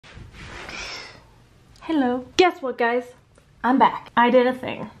Hello. Guess what, guys? I'm back. I did a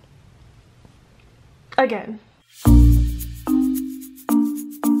thing. Again.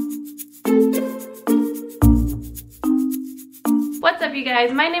 What's up, you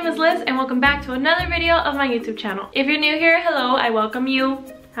guys? My name is Liz and welcome back to another video of my YouTube channel. If you're new here, hello, I welcome you.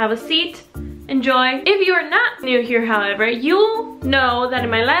 Have a seat. Enjoy. If you are not new here, however, you'll know that in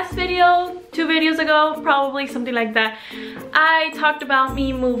my last video, 2 videos ago, probably something like that, I talked about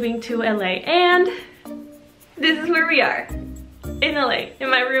me moving to LA, and this is where we are. In LA,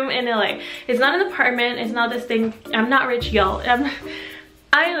 in my room in LA. It's not an apartment, it's not this thing. I'm not rich, y'all.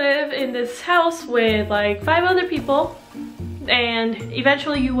 I live in this house with like 5 other people, and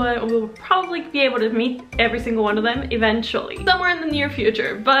eventually you will probably be able to meet every single one of them eventually, somewhere in the near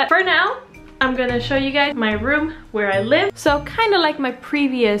future. But for now, I'm gonna show you guys my room where I live. So kind of like my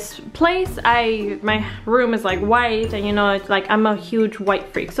previous place, my room is like white, and you know, it's like I'm a huge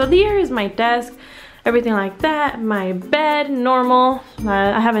white freak. So here is my desk, everything like that. My bed, normal.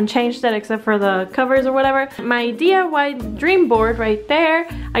 I haven't changed that except for the covers or whatever. My DIY dream board right there.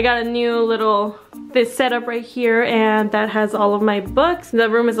 I got a new little this setup right here, and that has all of my books. The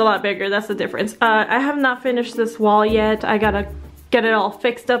room is a lot bigger, that's the difference. I have not finished this wall yet. I gotta get it all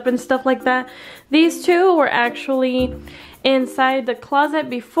fixed up and stuff like that. These two were actually inside the closet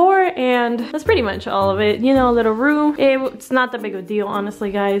before, and that's pretty much all of it. You know, a little room. It's not that big of a deal, honestly,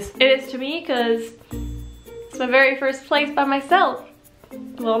 guys. It is to me because it's my very first place by myself.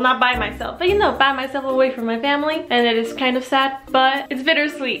 Well, not by myself, but you know, by myself, away from my family, and it is kind of sad, but it's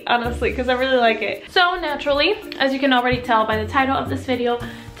bittersweet, honestly, because I really like it. So naturally, as you can already tell by the title of this video,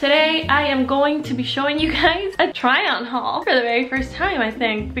 today I am going to be showing you guys a try-on haul for the very first time, I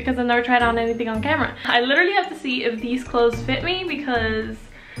think, because I've never tried on anything on camera. I literally have to see if these clothes fit me, because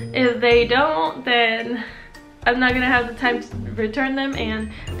if they don't, then I'm not gonna have the time to return them,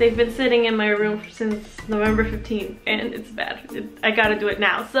 and they've been sitting in my room since November 15th, and it's bad. I gotta do it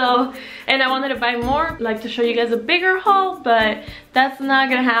now. So, and I wanted to buy more, like to show you guys a bigger haul, but that's not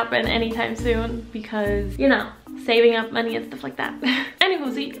gonna happen anytime soon because, you know, saving up money and stuff like that.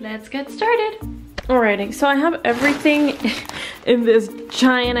 Anywho, let's get started. Alrighty, so I have everything in this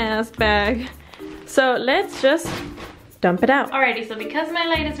giant ass bag. So let's just dump it out. Alrighty, so because my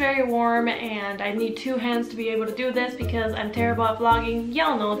light is very warm and I need 2 hands to be able to do this because I'm terrible at vlogging,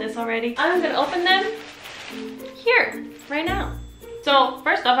 y'all know this already, I'm gonna open them here, right now. So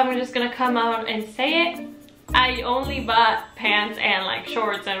first off, I'm just gonna come out and say it. I only bought pants and like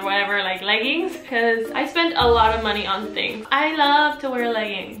shorts and whatever, like leggings, because I spent a lot of money on things. I love to wear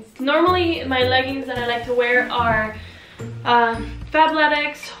leggings. Normally my leggings that I like to wear are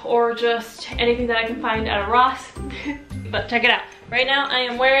Fabletics or just anything that I can find at a Ross. But check it out. Right now I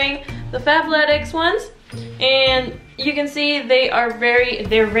am wearing the Fabletics ones, and you can see they're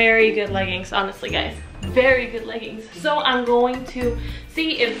very good leggings, honestly, guys. Very good leggings. So I'm going to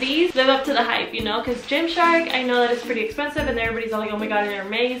see if these live up to the hype, you know, because Gymshark, I know that it's pretty expensive and everybody's all like, oh my god, they're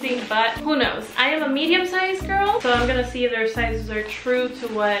amazing, but who knows. I am a medium-sized girl, so I'm gonna see if their sizes are true to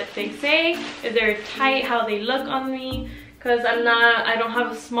what they say, if they're tight, how they look on me, because I don't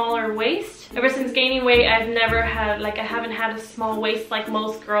have a smaller waist. Ever since gaining weight, I've never had, like, I haven't had a small waist like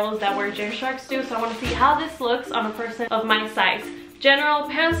most girls that wear Gymsharks do, so I want to see how this looks on a person of my size. General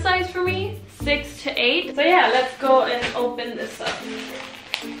pant size for me, 6 to 8. So yeah, let's go and open this up.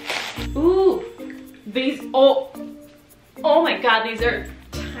 Ooh, these, oh my god, these are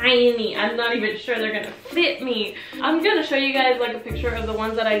tiny. I'm not even sure they're gonna fit me. I'm gonna show you guys like a picture of the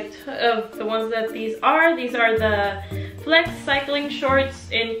ones that these are. These are the Flex cycling shorts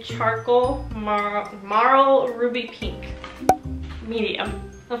in charcoal marl ruby pink,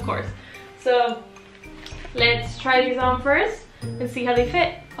 medium, of course. So let's try these on first and see how they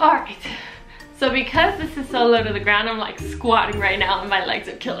fit. All right. So because this is so low to the ground, I'm like squatting right now and my legs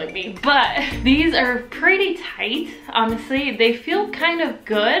are killing me. But these are pretty tight, honestly. They feel kind of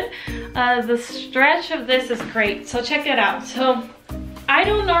good. The stretch of this is great, so check it out. So I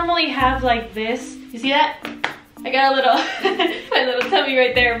don't normally have like this. You see that? I got a little, my little tummy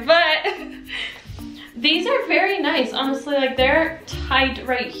right there, but these are very nice, honestly. Like, they're tight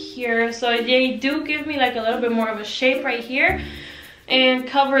right here, so they do give me like a little bit more of a shape right here and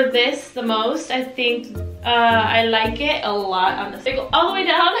cover this the most. I think I like it a lot on this. They go all the way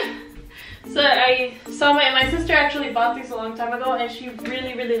down. So I saw my sister actually bought these a long time ago, and she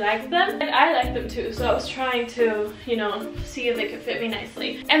really liked them, and I like them too. So I was trying to, you know, see if they could fit me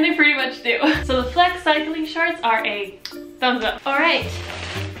nicely, and they pretty much do. So the Flex cycling shorts are a thumbs up. All right,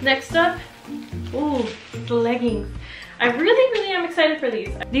 next up, ooh, the leggings. I really am excited for these.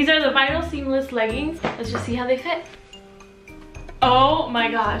 These are the vinyl seamless leggings. Let's just see how they fit. Oh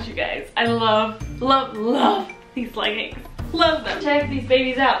my gosh, you guys. I love, love, love these leggings. Love them. Check these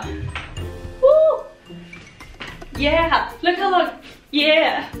babies out. Woo! Yeah, look how long.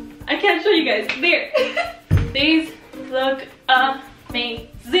 Yeah, I can't show you guys. There. These look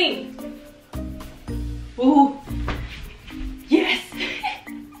amazing. Ooh, yes.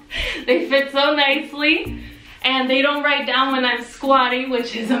 They fit so nicely and they don't ride down when I'm squatting,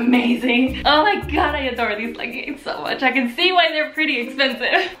 which is amazing. Oh my god, I adore these leggings so much. I can see why they're pretty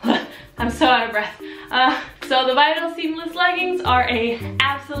expensive. I'm so out of breath. So the Vital Seamless leggings are a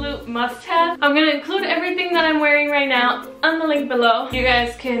absolute must-have. I'm gonna include everything that I'm wearing right now on the link below. You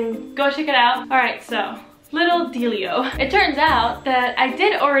guys can go check it out. Alright, so little dealio. It turns out that I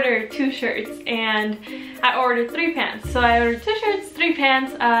did order 2 shirts and I ordered 3 pants. So I ordered 2 shirts, 3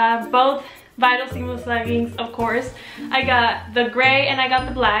 pants, both Vital Seamless leggings, of course. I got the gray and I got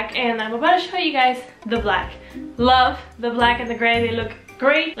the black, and I'm about to show you guys the black. Love the black and the gray, they look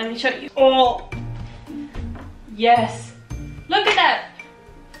great. Let me show you. Oh, yes. Look at that.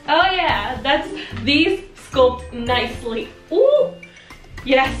 Oh yeah, these sculpt nicely. Ooh,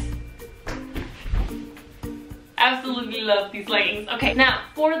 yes. Absolutely love these leggings. Okay, now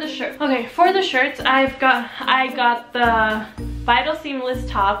for the shirt. Okay, for the shirts, I got the Vital Seamless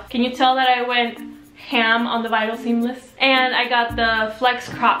top. Can you tell that I went ham on the Vital Seamless? And I got the Flex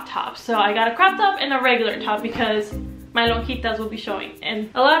crop top. So I got a crop top and a regular top because my lonjitas will be showing.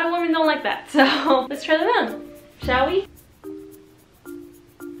 And a lot of women don't like that. So let's try them on, shall we?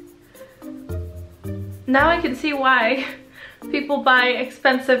 Now I can see why people buy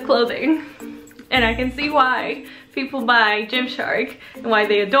expensive clothing. And I can see why people buy Gymshark and why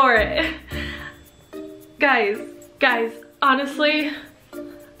they adore it. Guys, honestly,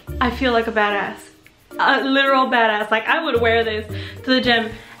 I feel like a badass. A literal badass. Like, I would wear this to the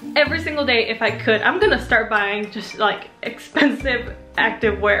gym every single day if I could. I'm gonna start buying just like expensive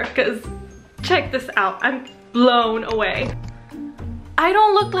active wear because check this out. I'm blown away. I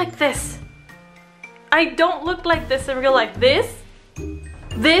don't look like this. I don't look like this in real life.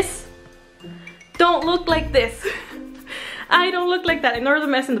 This don't look like this. I don't look like that. Ignore the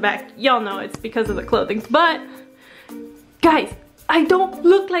mess in the back. Y'all know it's because of the clothing. But guys, I don't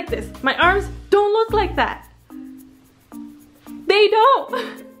look like this. My arms don't look like that. They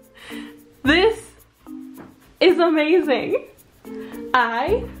don't. This is amazing.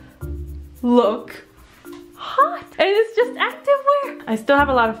 I look hot. And it's just activewear. I still have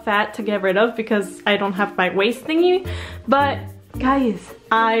a lot of fat to get rid of because I don't have my waist thingy. But guys,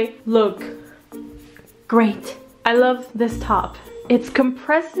 I look great. I love this top. It's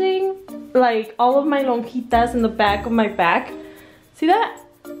compressing like all of my lonjitas in the back of my back. See that?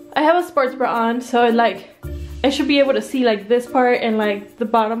 I have a sports bra on, so I should be able to see like this part and like the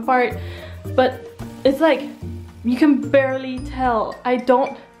bottom part, but it's like you can barely tell. I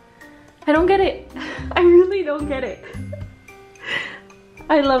don't get it. I really don't get it.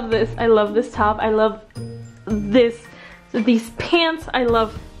 I love this. I love this top. I love these pants. I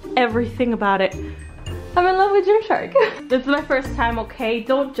love everything about it. I'm in love with Gymshark. This is my first time, okay?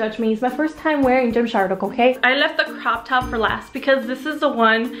 Don't judge me. It's my first time wearing Gymshark, okay? I left the crop top for last because this is the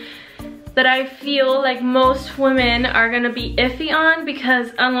one that I feel like most women are gonna be iffy on,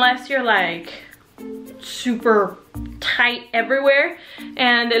 because unless you're like super tight everywhere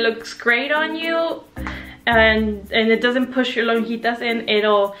and it looks great on you and it doesn't push your lonjitas in,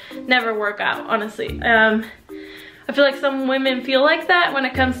 it'll never work out, honestly. I feel like some women feel like that when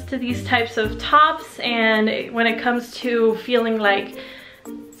it comes to these types of tops, and when it comes to feeling like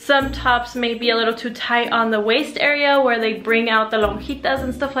some tops may be a little too tight on the waist area where they bring out the lonjitas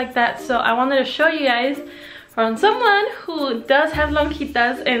and stuff like that. So I wanted to show you guys from someone who does have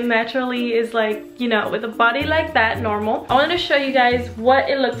lonjitas and naturally is like, you know, with a body like that, normal. I wanted to show you guys what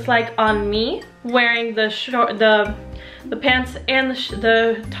it looks like on me wearing the pants and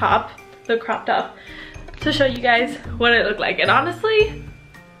the top, the crop top, to show you guys what it looked like. And honestly,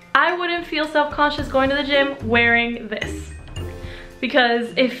 I wouldn't feel self-conscious going to the gym wearing this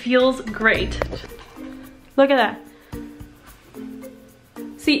because it feels great. Look at that.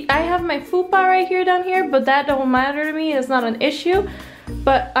 See, I have my fupa right here down here, but that don't matter to me. It's not an issue.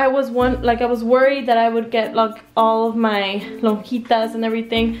 But I was worried that I would get like all of my lonjitas and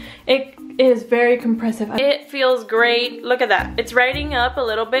everything. It is very compressive. It feels great. Look at that. It's riding up a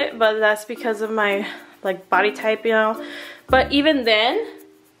little bit, but that's because of my like body type, you know. But even then,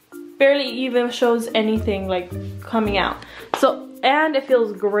 barely even shows anything like coming out. So, and it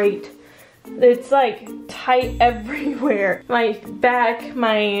feels great. It's like tight everywhere. My back,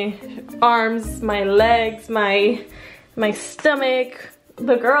 my arms, my legs, my stomach,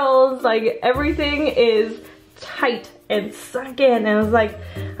 the girls, like everything is tight and sunk in, and I was like,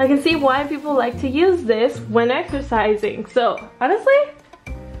 I can see why people like to use this when exercising. So honestly,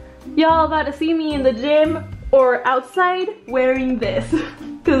 y'all about to see me in the gym or outside wearing this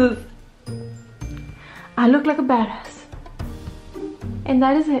because I look like a badass. And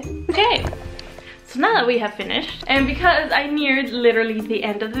that is it. Okay, so now that we have finished, and because I neared literally the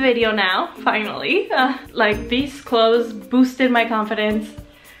end of the video now, finally, like these clothes boosted my confidence,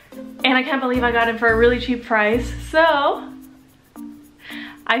 and I can't believe I got them for a really cheap price, so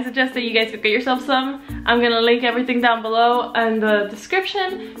I suggest that you guys go get yourself some. I'm gonna link everything down below in the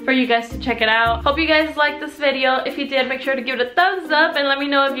description for you guys to check it out. Hope you guys liked this video. If you did, make sure to give it a thumbs up and let me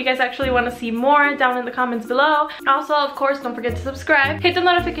know if you guys actually want to see more down in the comments below. Also, of course, don't forget to subscribe. Hit the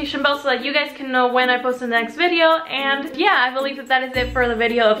notification bell so that you guys can know when I post the next video. And yeah, I believe that that is it for the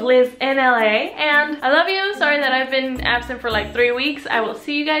video of Liz in LA. And I love you. Sorry that I've been absent for like 3 weeks. I will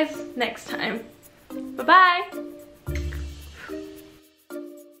see you guys next time. Bye-bye.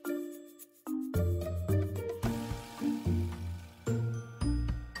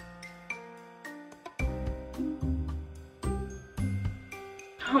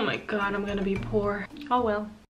 Oh my god, I'm gonna be poor. Oh well.